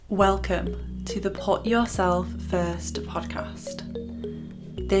Welcome to the Put Yourself First podcast.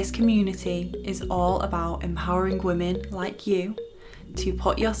 This community is all about empowering women like you to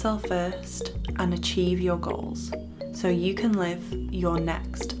put yourself first and achieve your goals so you can live your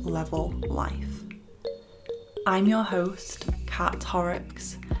next level life. I'm your host, Kat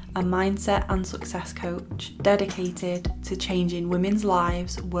Horrocks, a mindset and success coach dedicated to changing women's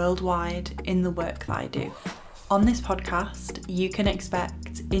lives worldwide in the work that I do. On this podcast, you can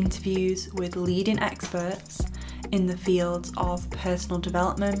expect interviews with leading experts in the fields of personal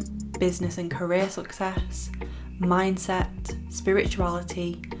development, business and career success, mindset,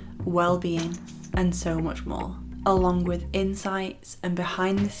 spirituality, well-being, and so much more, along with insights and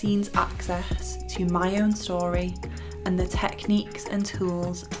behind-the-scenes access to my own story and the techniques and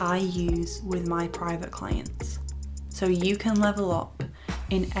tools I use with my private clients, so you can level up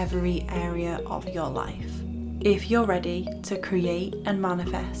in every area of your life. If you're ready to create and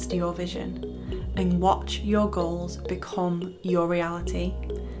manifest your vision and watch your goals become your reality,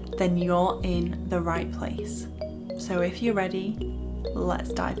 then you're in the right place. So if you're ready,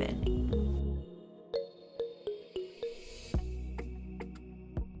 let's dive in.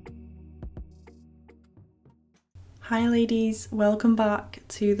 Hi ladies, welcome back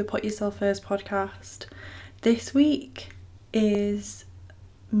to the Put Yourself First podcast. This week is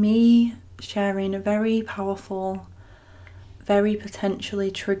me sharing a very powerful, very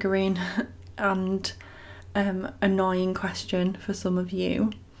potentially triggering and annoying question for some of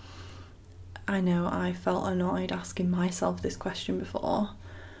you. I know I felt annoyed asking myself this question before,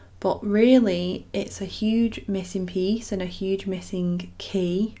 but really it's a huge missing piece and a huge missing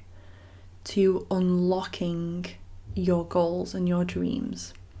key to unlocking your goals and your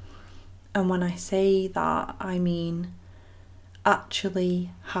dreams. And when I say that, I mean actually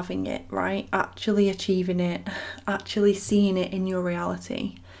having it, right? Actually achieving it, actually seeing it in your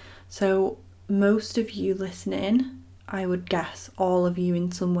reality. So most of you listening, I would guess all of you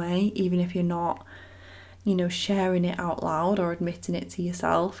in some way, even if you're not, sharing it out loud or admitting it to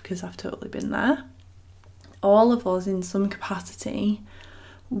yourself, because I've totally been there. All of us in some capacity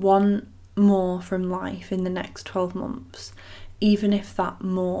want more from life in the next 12 months, even if that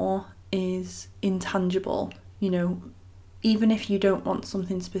more is intangible, even if you don't want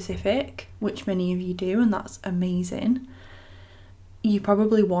something specific, which many of you do, and that's amazing, you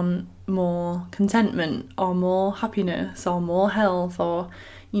probably want more contentment or more happiness or more health or,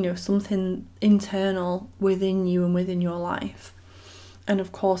 something internal within you and within your life. And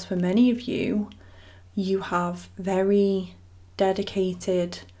of course, for many of you, you have very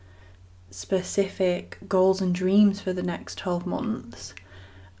dedicated, specific goals and dreams for the next 12 months,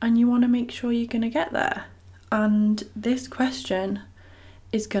 and you want to make sure you're going to get there. And this question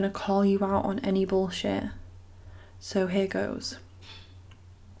is going to call you out on any bullshit. So here goes.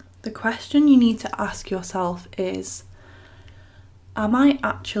 The question you need to ask yourself is, am I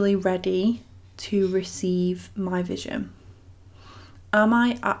actually ready to receive my vision? Am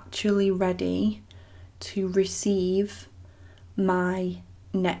I actually ready to receive my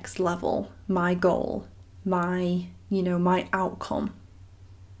next level, my goal, my outcome?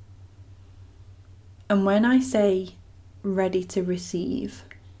 And when I say ready to receive,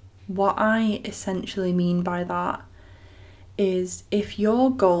 what I essentially mean by that is if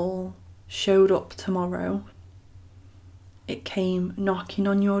your goal showed up tomorrow, it came knocking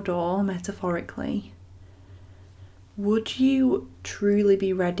on your door, metaphorically, would you truly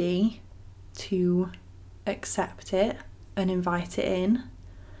be ready to accept it and invite it in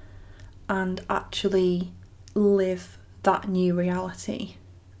and actually live that new reality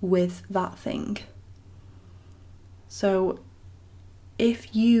with that thing? So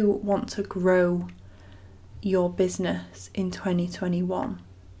if you want to grow your business in 2021,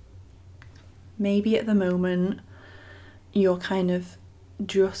 maybe at the moment you're kind of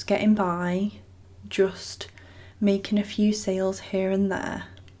just getting by, just making a few sales here and there,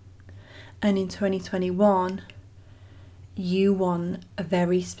 and in 2021 you want a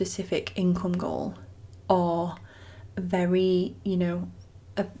very specific income goal or a very,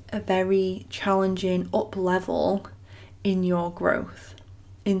 a very challenging up level in your growth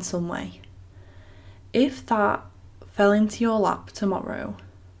in some way. If that fell into your lap tomorrow,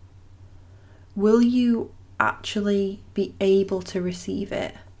 will you actually be able to receive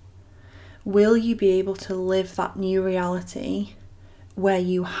it? Will you be able to live that new reality where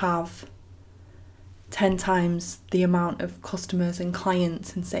you have 10 times the amount of customers and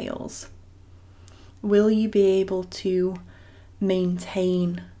clients and sales? Will you be able to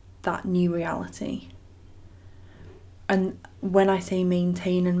maintain that new reality? And when I say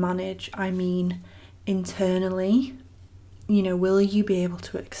maintain and manage, I mean internally will you be able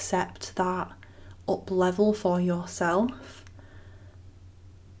to accept that up level for yourself?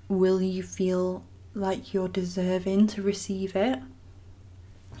 Will you feel like you're deserving to receive it?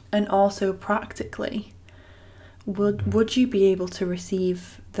 And also practically, would you be able to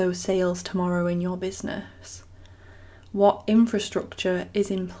receive those sales tomorrow in your business? What infrastructure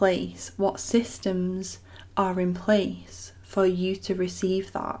is in place? What systems are in place for you to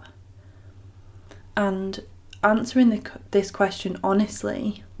receive that? And answering this question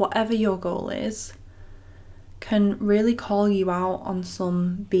honestly, whatever your goal is, can really call you out on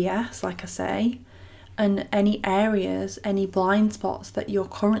some BS, like I say, and any areas, any blind spots that you're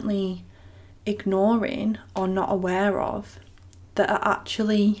currently ignoring or not aware of that are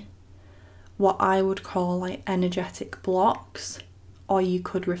actually what I would call like energetic blocks, or you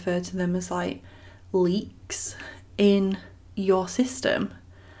could refer to them as like leaks in your system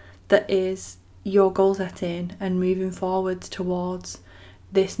that is your goal setting and moving forwards towards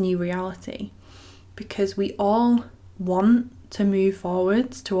this new reality. Because we all want to move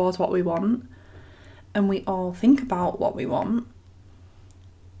forwards towards what we want, and we all think about what we want,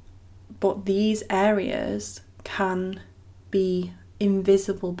 but these areas can be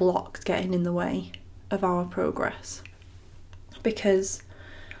invisible blocks getting in the way of our progress. Because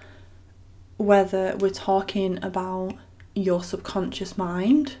whether we're talking about your subconscious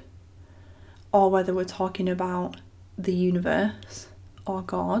mind, or whether we're talking about the universe or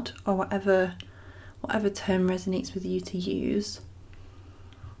God, or whatever term resonates with you to use,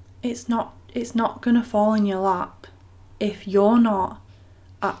 it's not going to fall in your lap if you're not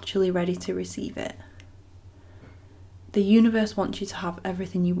actually ready to receive it. The universe wants you to have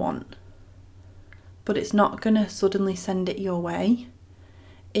everything you want, but it's not going to suddenly send it your way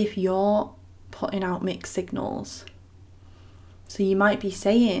if you're putting out mixed signals. So you might be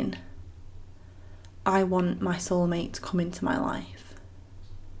saying, I want my soulmate to come into my life.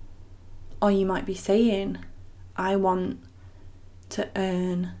 Or you might be saying, I want to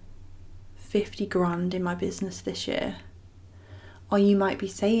earn 50 grand in my business this year. Or you might be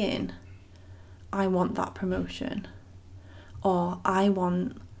saying, I want that promotion. Or I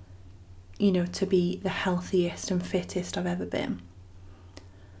want, to be the healthiest and fittest I've ever been.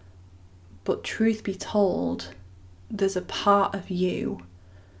 But truth be told, there's a part of you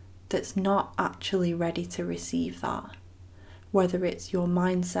that's not actually ready to receive that. Whether it's your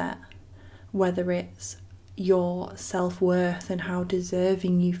mindset, whether it's your self-worth and how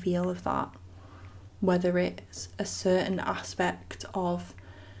deserving you feel of that, whether it's a certain aspect of,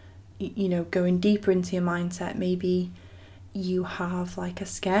 going deeper into your mindset. Maybe you have like a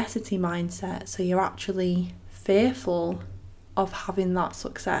scarcity mindset, so you're actually fearful of having that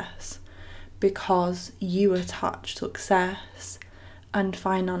success because you attach success and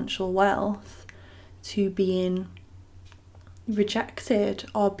financial wealth to being rejected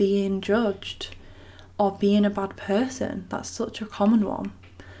or being judged or being a bad person. That's such a common one.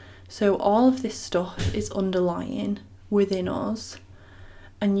 So all of this stuff is underlying within us,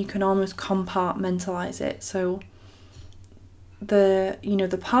 and you can almost compartmentalize it. So the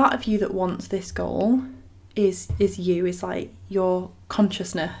part of you that wants this goal is like your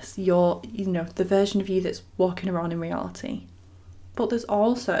consciousness, your the version of you that's walking around in reality. But there's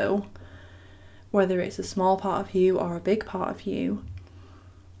also, whether it's a small part of you or a big part of you,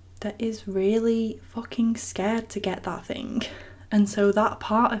 that is really fucking scared to get that thing. And so that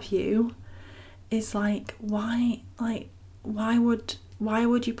part of you is like, why would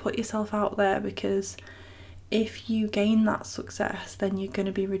you put yourself out there? Because if you gain that success, then you're going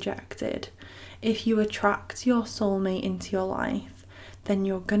to be rejected. If you attract your soulmate into your life, then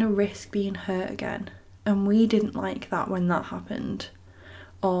you're going to risk being hurt again. And we didn't like that when that happened.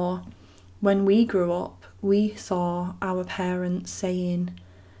 Or when we grew up, we saw our parents saying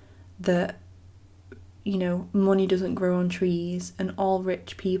that, money doesn't grow on trees and all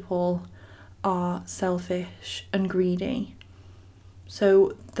rich people are selfish and greedy.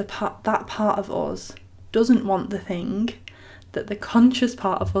 So that part of us doesn't want the thing that the conscious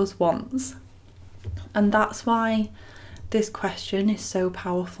part of us wants. And that's why this question is so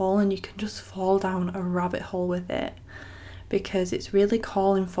powerful, and you can just fall down a rabbit hole with it, because it's really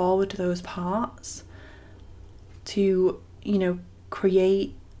calling forward those parts to,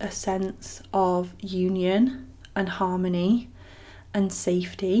 create a sense of union and harmony and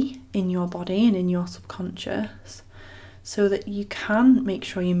safety in your body and in your subconscious, so that you can make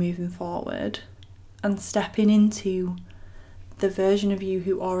sure you're moving forward and stepping into the version of you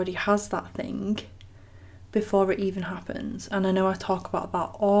who already has that thing before it even happens. And I know I talk about that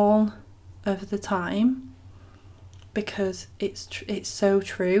all of the time because it's so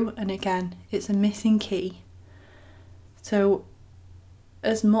true, and again, it's a missing key. So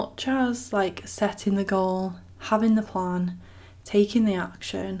as much as like setting the goal, having the plan, taking the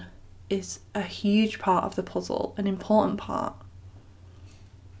action is a huge part of the puzzle, an important part,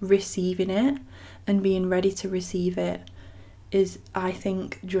 receiving it and being ready to receive it is, I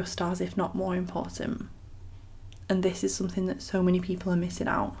think, just as if not more important. And this is something that so many people are missing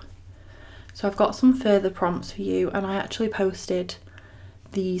out. So I've got some further prompts for you, and I actually posted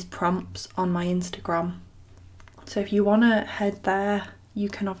these prompts on my Instagram. So if you want to head there, you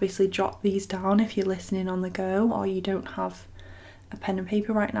can obviously jot these down if you're listening on the go, or you don't have a pen and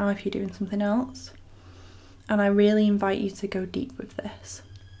paper right now if you're doing something else. And I really invite you to go deep with this.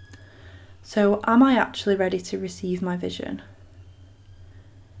 So, am I actually ready to receive my vision?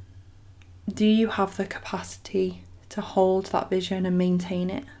 Do you have the capacity to hold that vision and maintain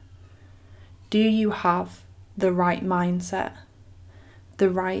it? Do you have the right mindset, the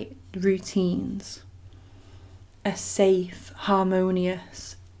right routines, a safe,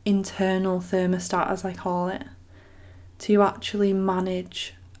 harmonious, internal thermostat, as I call it, to actually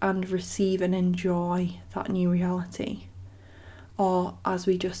manage and receive and enjoy that new reality? Or, as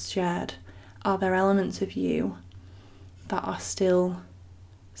we just shared, are there elements of you that are still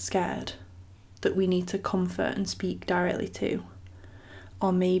scared, that we need to comfort and speak directly to?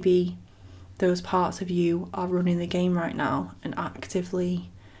 Or maybe those parts of you are running the game right now and actively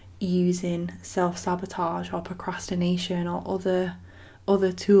using self-sabotage or procrastination or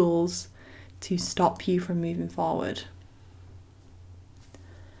other tools to stop you from moving forward.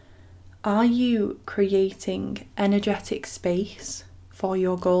 Are you creating energetic space for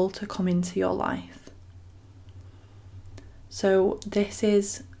your goal to come into your life? So this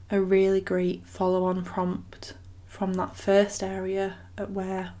is a really great follow-on prompt from that first area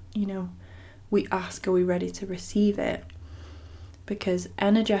where, we ask, are we ready to receive it? Because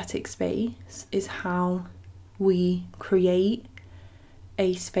energetic space is how we create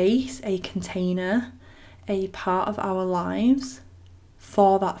a space, a container, a part of our lives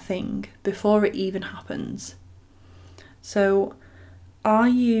for that thing before it even happens. So are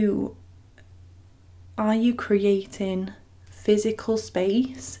you creating physical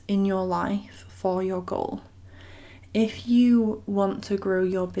space in your life for your goal? If you want to grow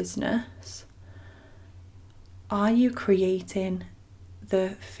your business, are you creating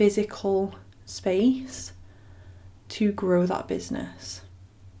the physical space to grow that business?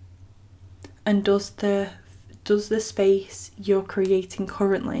 And does the space you're creating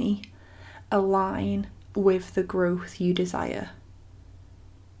currently align with the growth you desire?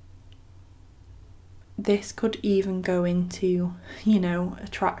 This could even go into,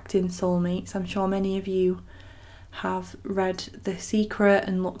 attracting soulmates. I'm sure many of you have read The Secret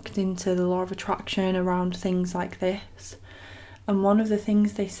and looked into the law of attraction around things like this. And one of the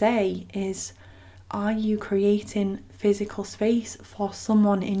things they say is, are you creating physical space for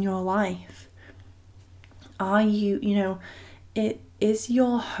someone in your life? Are you, is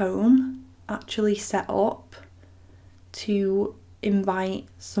your home actually set up to invite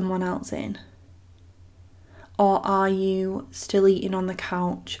someone else in? Or are you still eating on the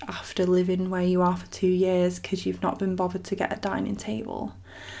couch after living where you are for 2 years because you've not been bothered to get a dining table?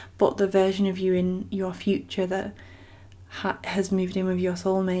 But the version of you in your future that has moved in with your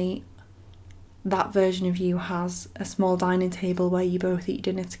soulmate, that version of you has a small dining table where you both eat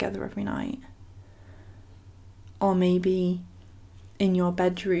dinner together every night. Or maybe in your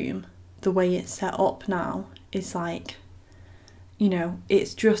bedroom, the way it's set up now is like,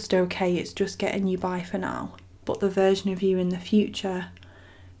 it's just okay, it's just getting you by for now. But the version of you in the future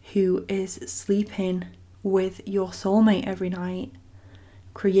who is sleeping with your soulmate every night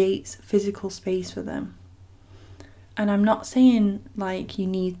creates physical space for them. And I'm not saying like you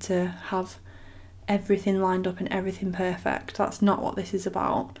need to have everything lined up and everything perfect. That's not what this is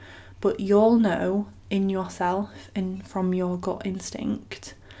about. But you'll know in yourself and from your gut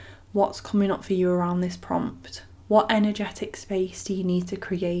instinct what's coming up for you around this prompt. What energetic space do you need to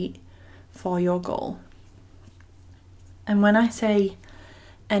create for your goal? And when I say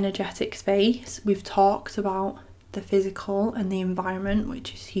energetic space, we've talked about the physical and the environment,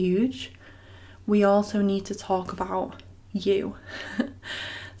 which is huge. We also need to talk about you.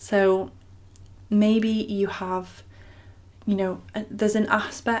 So maybe you have, there's an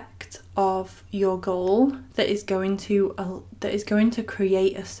aspect of your goal that is going to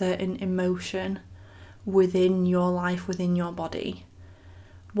create a certain emotion within your life, within your body.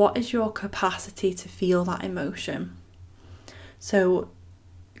 What is your capacity to feel that emotion? So,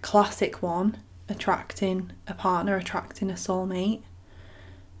 classic one, attracting a partner, attracting a soulmate.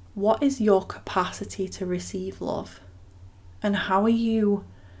 What is your capacity to receive love? And how are you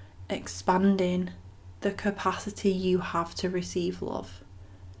expanding the capacity you have to receive love.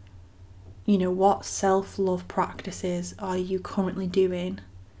 You know, what self-love practices are you currently doing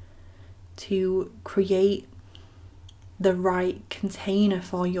to create the right container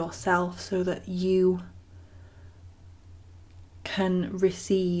for yourself so that you can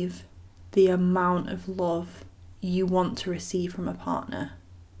receive the amount of love you want to receive from a partner?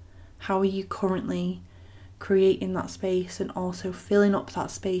 How are you currently creating that space and also filling up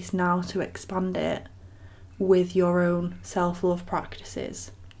that space now to expand it with your own self-love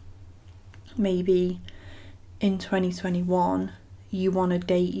practices? Maybe in 2021 you want to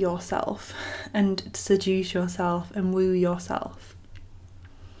date yourself and seduce yourself and woo yourself.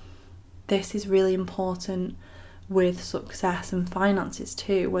 This is really important with success and finances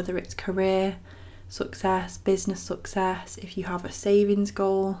too, whether it's career success, business success, if you have a savings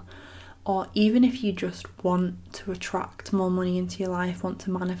goal, or even if you just want to attract more money into your life, want to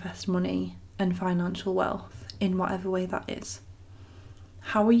manifest money and financial wealth in whatever way that is.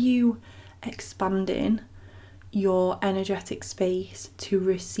 How are you expanding your energetic space to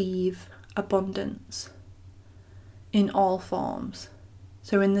receive abundance in all forms?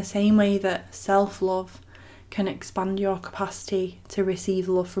 So in the same way that self-love can expand your capacity to receive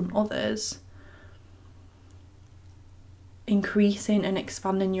love from others, increasing and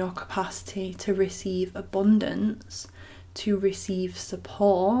expanding your capacity to receive abundance, to receive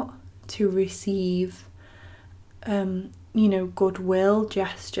support, to receive goodwill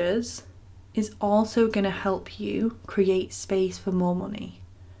gestures, is also going to help you create space for more money,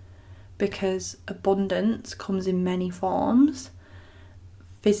 because abundance comes in many forms.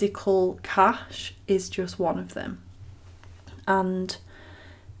 Physical cash is just one of them. And,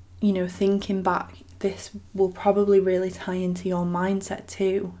 you know, thinking back, this will probably really tie into your mindset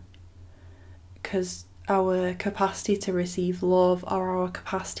too, because our capacity to receive love or our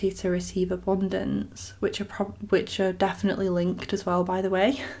capacity to receive abundance, which are definitely linked as well, by the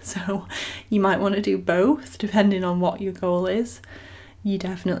way. So you might want to do both depending on what your goal is. You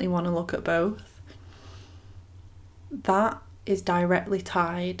definitely want to look at both. That is directly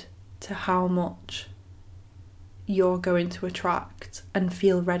tied to how much you're going to attract and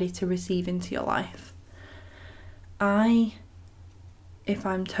feel ready to receive into your life. If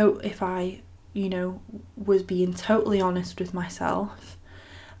I was being totally honest with myself,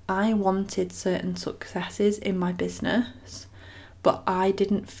 I wanted certain successes in my business, but I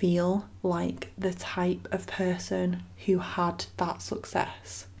didn't feel like the type of person who had that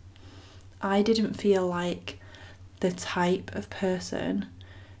success. I didn't feel like the type of person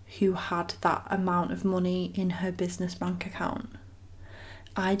who had that amount of money in her business bank account.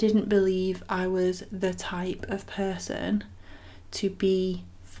 I didn't believe I was the type of person to be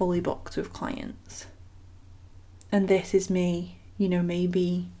fully booked with clients. And this is me,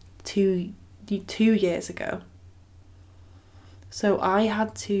 maybe two years ago. So I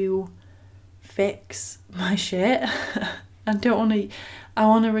had to fix my shit. I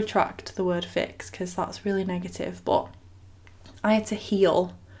want to retract the word fix because that's really negative, but I had to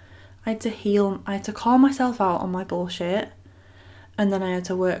heal. I had to call myself out on my bullshit, and then I had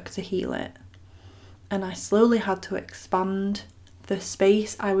to work to heal it. And I slowly had to expand the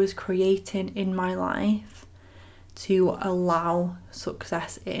space I was creating in my life to allow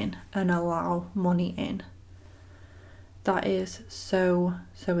success in and allow money in. That is so,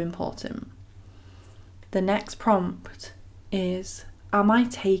 so important. The next prompt is, am I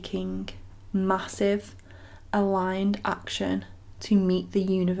taking massive aligned action to meet the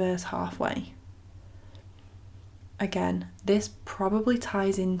universe halfway? Again, this probably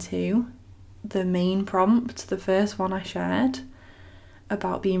ties into the main prompt, the first one I shared,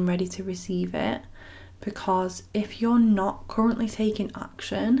 about being ready to receive it, because if you're not currently taking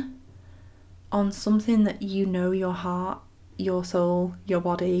action on something that you know your heart, your soul, your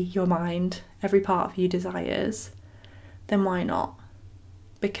body, your mind, every part of you desires, then why not?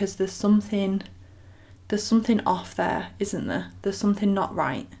 Because there's something off there, isn't there? There's something not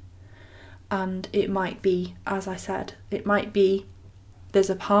right. And it might be, as I said, there's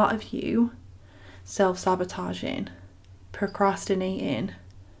a part of you self-sabotaging, procrastinating,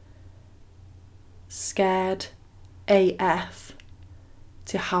 scared AF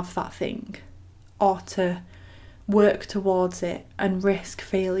to have that thing, or to work towards it and risk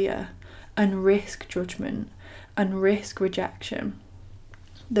failure and risk judgment and risk rejection.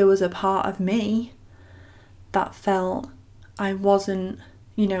 There was a part of me that felt I wasn't,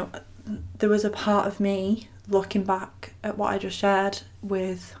 there was a part of me, looking back at what I just shared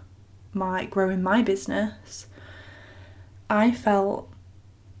with my growing my business, I felt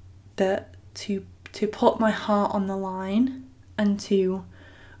that to put my heart on the line and to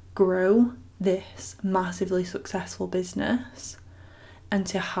grow this massively successful business and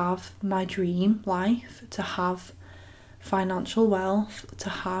to have my dream life, to have financial wealth, to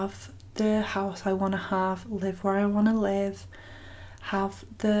have the house I want to have, live where I want to live, have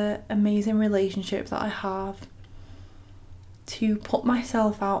the amazing relationship that I have, to put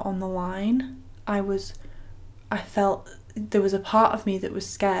myself out on the line. I felt there was a part of me that was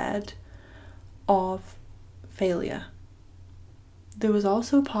scared of failure. There was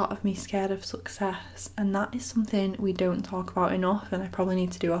also a part of me scared of success, and that is something we don't talk about enough, and I probably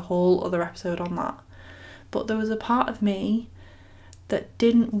need to do a whole other episode on that. But there was a part of me that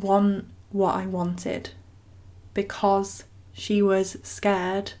didn't want what I wanted because she was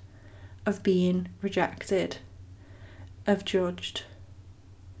scared of being rejected, of judged,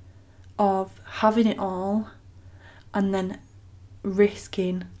 of having it all and then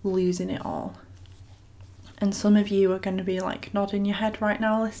risking losing it all. And some of you are going to be like nodding your head right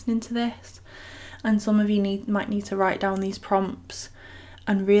now listening to this, and some of you might need to write down these prompts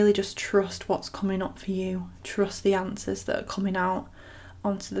and really just trust what's coming up for you. Trust the answers that are coming out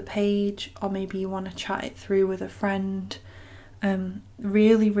onto the page, or maybe you want to chat it through with a friend.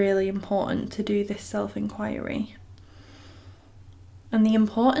 Really, really important to do this self-inquiry. And the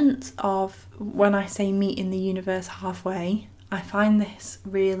importance of, when I say meeting the universe halfway, I find this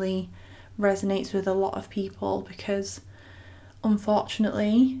really resonates with a lot of people, because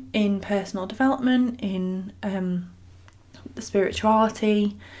unfortunately in personal development, in the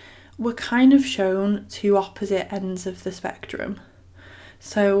spirituality, we're kind of shown two opposite ends of the spectrum.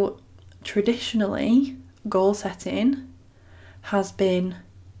 So traditionally, goal setting has been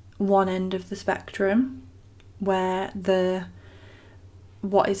one end of the spectrum, where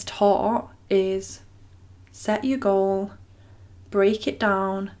what is taught is set your goal, break it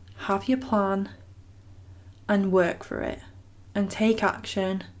down, have your plan, and work for it, and take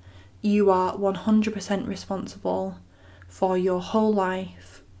action. You are 100% responsible for your whole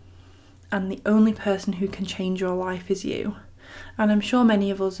life, and the only person who can change your life is you. And I'm sure many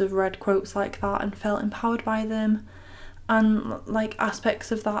of us have read quotes like that and felt empowered by them, and like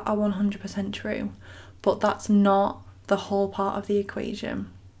aspects of that are 100% true, but that's not the whole part of the equation,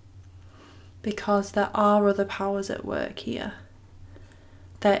 because there are other powers at work here.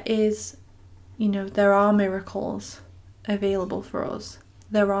 There are miracles available for us.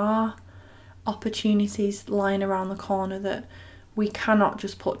 There are opportunities lying around the corner that we cannot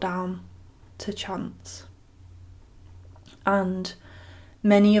just put down to chance. And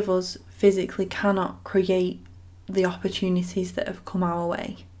many of us physically cannot create the opportunities that have come our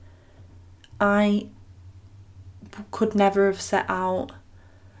way. I could never have set out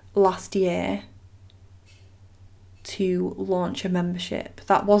last year to launch a membership.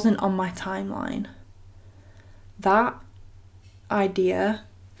 That wasn't on my timeline. That idea,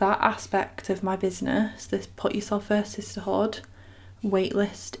 that aspect of my business, this Put Yourself First Sisterhood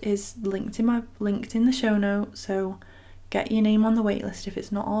waitlist, is linked in the show notes, so get your name on the waitlist if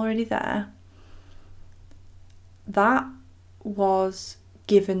it's not already there. That was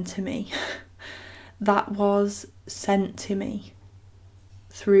given to me. That was sent to me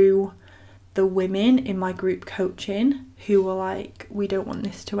through the women in my group coaching who were like, we don't want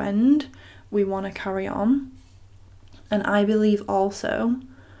this to end, we want to carry on. And I believe also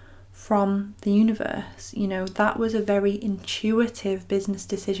from the universe, that was a very intuitive business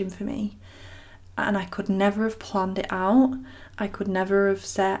decision for me. And I could never have planned it out. I could never have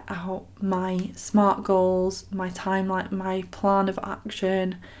set out my SMART goals, my timeline, my plan of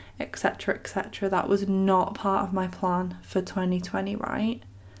action, etc., etc. That was not part of my plan for 2020, right?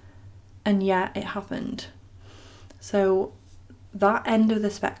 And yet it happened. So that end of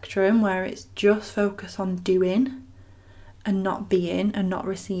the spectrum, where it's just focused on doing and not being and not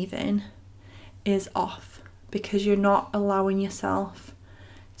receiving, is off, because you're not allowing yourself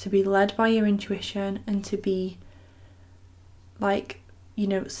to be led by your intuition and to be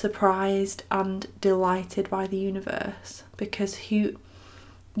surprised and delighted by the universe. Because you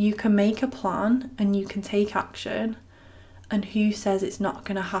can make a plan and you can take action, and who says it's not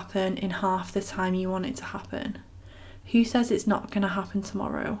going to happen in half the time you want it to happen? Who says it's not going to happen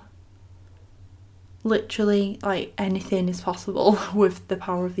tomorrow? Literally, anything is possible with the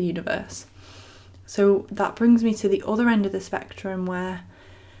power of the universe. So that brings me to the other end of the spectrum, where,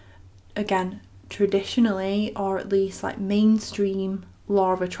 again, traditionally, or at least mainstream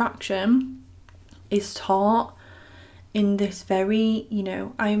law of attraction is taught in this very,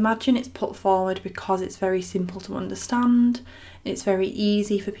 I imagine it's put forward because it's very simple to understand. It's very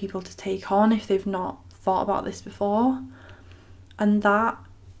easy for people to take on if they've not thought about this before. And that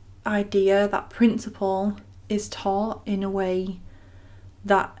idea, that principle, is taught in a way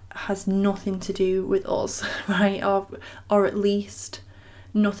that has nothing to do with us, right? Or at least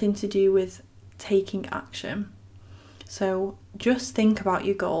nothing to do with taking action. So just think about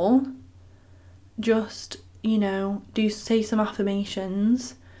your goal. Just, say some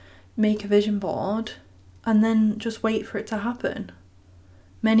affirmations, make a vision board, and then just wait for it to happen.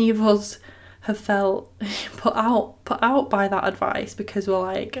 Many of us have felt put out by that advice because we're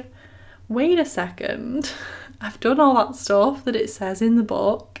like, wait a second, I've done all that stuff that it says in the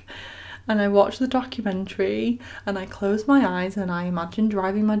book, and I watched the documentary, and I closed my eyes and I imagined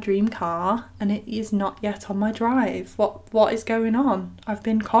driving my dream car, and it is not yet on my drive. What is going on? I've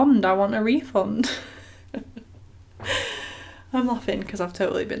been conned. I want a refund. I'm laughing because I've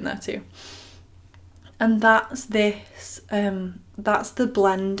totally been there too. And that's this, that's the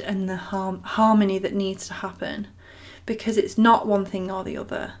blend and the harmony that needs to happen, because it's not one thing or the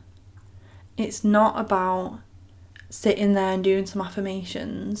other. It's not about sitting there and doing some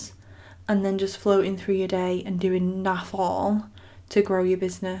affirmations and then just floating through your day and doing naff all to grow your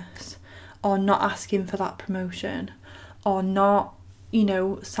business, or not asking for that promotion, or not,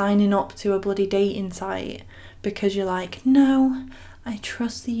 signing up to a bloody dating site because you're like, no, I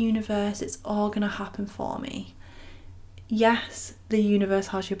trust the universe, it's all going to happen for me. Yes, the universe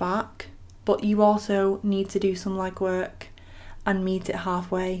has your back, but you also need to do some legwork and meet it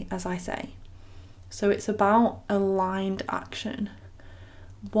halfway, as I say. So it's about aligned action.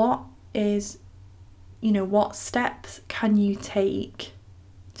 What steps can you take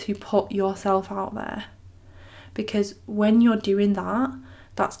to put yourself out there? Because when you're doing that,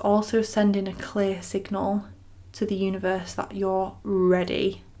 that's also sending a clear signal to the universe that you're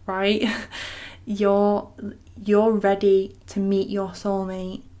ready, right? You're ready to meet your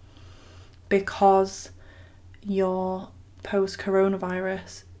soulmate because you're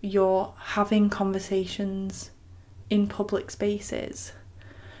post-coronavirus, you're having conversations in public spaces.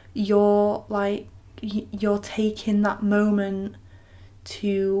 You're taking that moment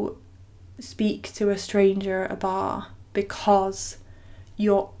to speak to a stranger at a bar because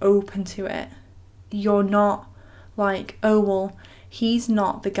you're open to it. You're not like, oh, well, he's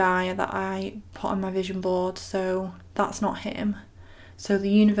not the guy that I put on my vision board, so that's not him. So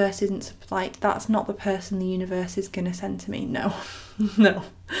the universe isn't like, that's not the person the universe is going to send to me. No, no.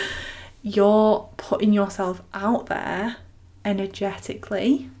 You're putting yourself out there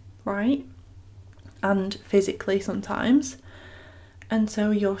energetically, right? And physically sometimes. And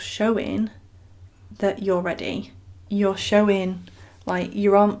so you're showing that you're ready. You're showing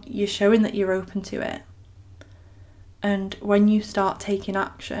you're showing that you're open to it. And when you start taking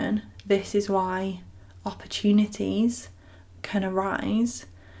action, this is why opportunities can arise,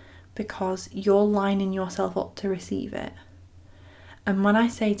 because you're lining yourself up to receive it. And when I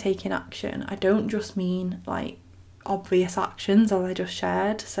say taking action, I don't just mean like obvious actions as I just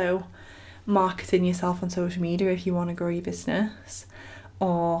shared. So marketing yourself on social media if you want to grow your business,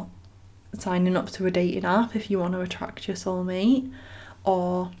 or signing up to a dating app if you want to attract your soulmate,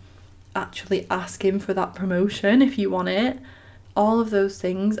 or actually asking for that promotion if you want it. All of those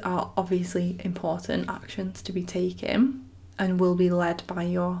things are obviously important actions to be taken and will be led by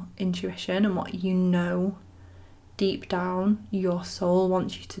your intuition and what you know deep down your soul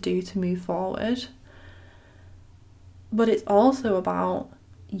wants you to do to move forward. But it's also about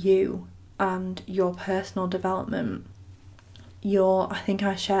you and your personal development. I think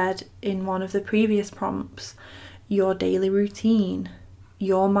I shared in one of the previous prompts, your daily routine,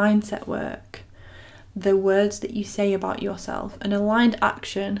 your mindset work, the words that you say about yourself. An aligned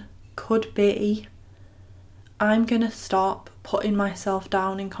action could be, I'm going to stop putting myself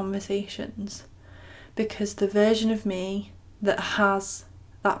down in conversations, because the version of me that has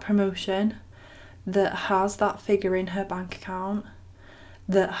that promotion, that has that figure in her bank account,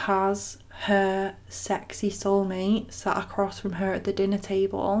 that has her sexy soulmate sat across from her at the dinner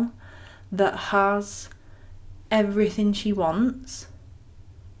table, that has everything she wants,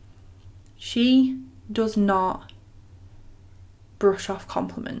 she does not brush off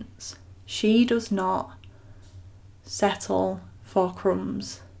compliments. She does not settle for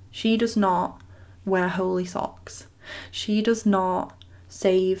crumbs. She does not wear holy socks. She does not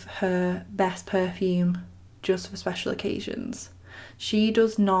save her best perfume just for special occasions. She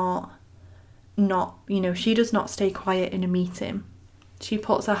does not she does not stay quiet in a meeting. She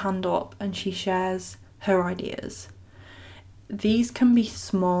puts her hand up and she shares her ideas. These can be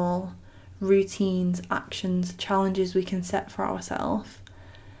small routines, actions, challenges we can set for ourselves,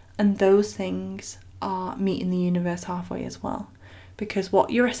 and those things are meeting the universe halfway as well. Because what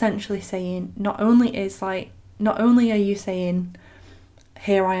you're essentially saying, not only are you saying,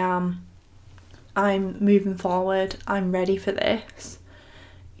 here I am, I'm moving forward, I'm ready for this,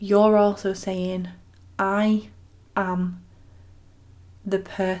 you're also saying, I am the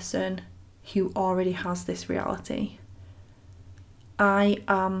person who already has this reality. I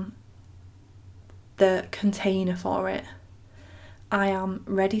am the container for it. I am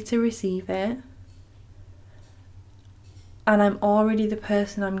ready to receive it. And I'm already the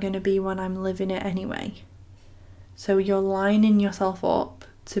person I'm going to be when I'm living it anyway. So you're lining yourself up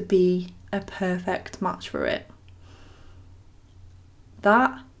to be a perfect match for it.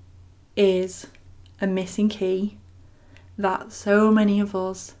 That is a missing key that so many of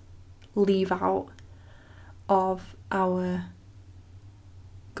us leave out of our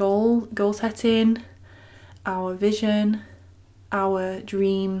goal setting, our vision, our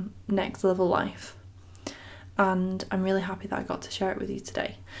dream next level life. And I'm really happy that I got to share it with you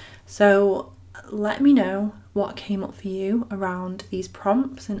today. So let me know what came up for you around these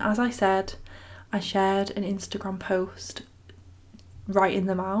prompts. And as I said, I shared an Instagram post writing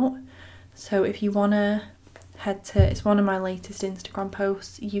them out. So if you want to head to, it's one of my latest Instagram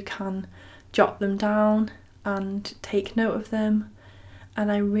posts, you can jot them down and take note of them.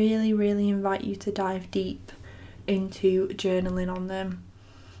 And I really, really invite you to dive deep into journaling on them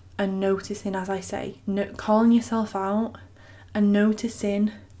and noticing, as I say, calling yourself out and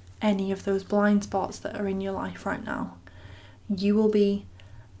noticing any of those blind spots that are in your life right now. You will be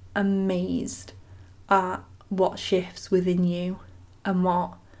amazed at what shifts within you and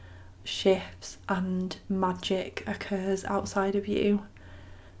what shifts and magic occurs outside of you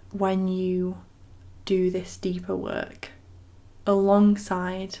when you do this deeper work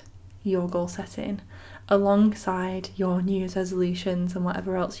alongside your goal setting, alongside your New Year's resolutions and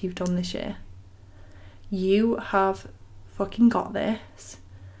whatever else you've done this year. You have fucking got this.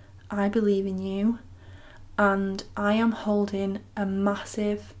 I believe in you, and I am holding a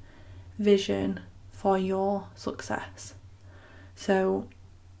massive vision for your success. So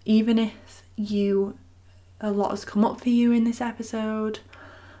even if a lot has come up for you in this episode,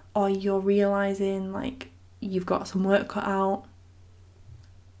 or you're realising like you've got some work cut out,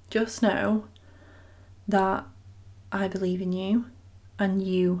 just know that I believe in you and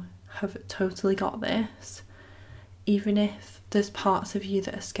you have totally got this. Even if there's parts of you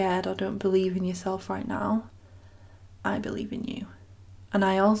that are scared or don't believe in yourself right now, I believe in you. And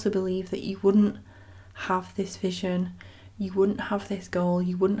I also believe that you wouldn't have this vision, you wouldn't have this goal,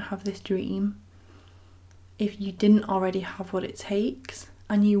 you wouldn't have this dream if you didn't already have what it takes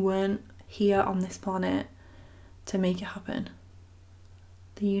and you weren't here on this planet to make it happen.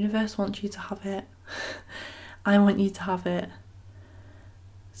 The universe wants you to have it. I want you to have it.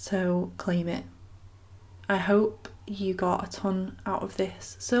 So claim it. I hope you got a ton out of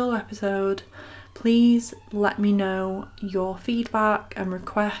this solo episode. Please let me know your feedback and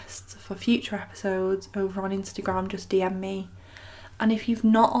requests for future episodes over on Instagram. Just DM me. And if you've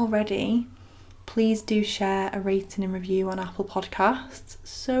not already, please do share a rating and review on Apple Podcasts.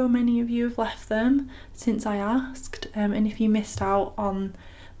 So many of you have left them since I asked. And if you missed out on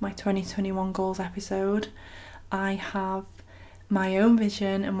my 2021 goals episode, I have my own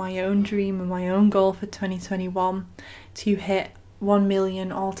vision and my own dream and my own goal for 2021 to hit 1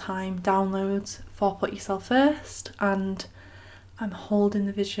 million all-time downloads for Put Yourself First, and I'm holding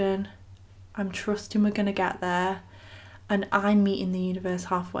the vision. I'm trusting we're going to get there, and I'm meeting the universe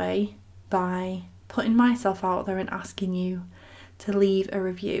halfway by putting myself out there and asking you to leave a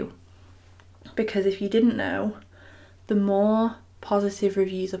review. Because if you didn't know, the more positive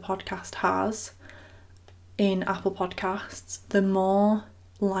reviews a podcast has in Apple Podcasts, the more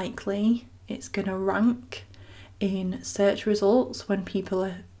likely it's going to rank in search results when people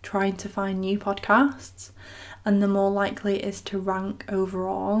are trying to find new podcasts, and the more likely it is to rank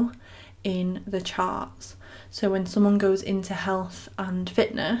overall in the charts. So when someone goes into health and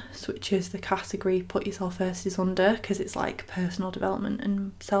fitness, which is the category Put Yourself First is under, because it's like personal development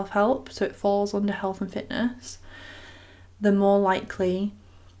and self-help, so it falls under health and fitness, the more likely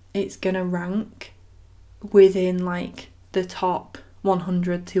it's going to rank within like the top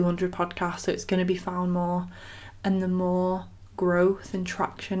 100, 200 podcasts, so it's going to be found more. And the more growth and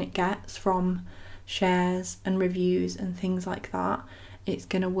traction it gets from shares and reviews and things like that, it's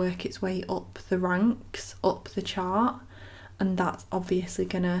going to work its way up the ranks, up the chart, and that's obviously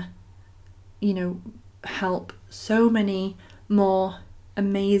going to, help so many more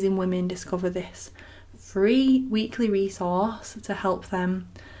amazing women discover this free weekly resource to help them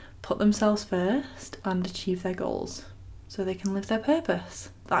put themselves first and achieve their goals so they can live their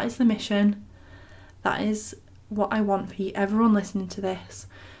purpose. That is the mission. That is what I want for you, everyone listening to this.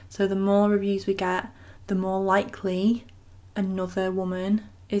 So the more reviews we get, the more likely another woman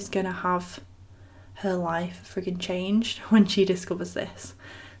is going to have her life friggin' changed when she discovers this.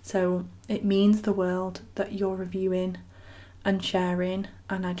 So it means the world that you're reviewing and sharing,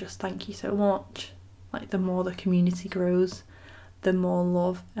 and I just thank you so much. Like, the more the community grows, the more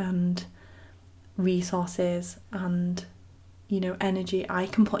love and resources and, you know, energy I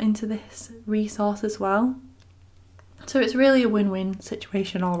can put into this resource as well. So it's really a win-win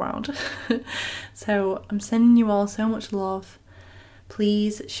situation all around. So I'm sending you all so much love.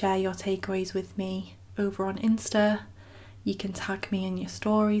 Please share your takeaways with me over on Insta. You can tag me in your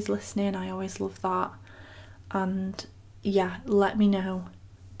stories listening, I always love that. And yeah, let me know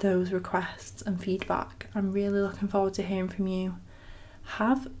those requests and feedback. I'm really looking forward to hearing from you.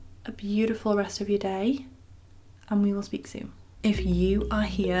 Have a beautiful rest of your day, and we will speak soon. If you are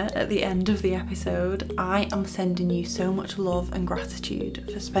here at the end of the episode, I am sending you so much love and gratitude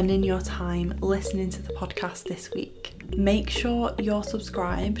for spending your time listening to the podcast this week. Make sure you're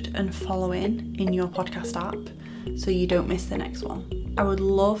subscribed and following in your podcast app so you don't miss the next one. I would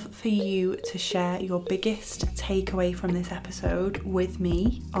love for you to share your biggest takeaway from this episode with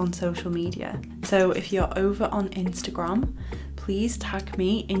me on social media. So if you're over on Instagram, please tag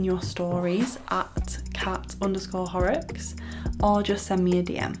me in your stories at cat_horrocks, or just send me a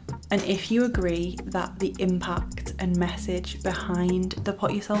DM. And if you agree that the impact and message behind the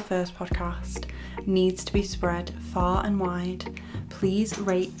Put Yourself First podcast needs to be spread far and wide, please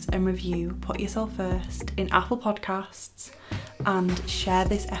rate and review Put Yourself First in Apple Podcasts and share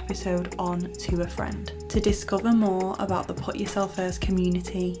this episode on to a friend. To discover more about the Put Yourself First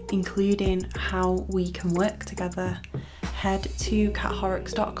community, including how we can work together, head to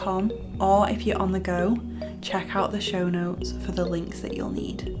cathorrocks.com, or if you're on the go, check out the show notes for the links that you'll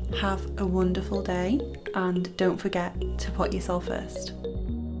need. Have a wonderful day, and don't forget to put yourself first.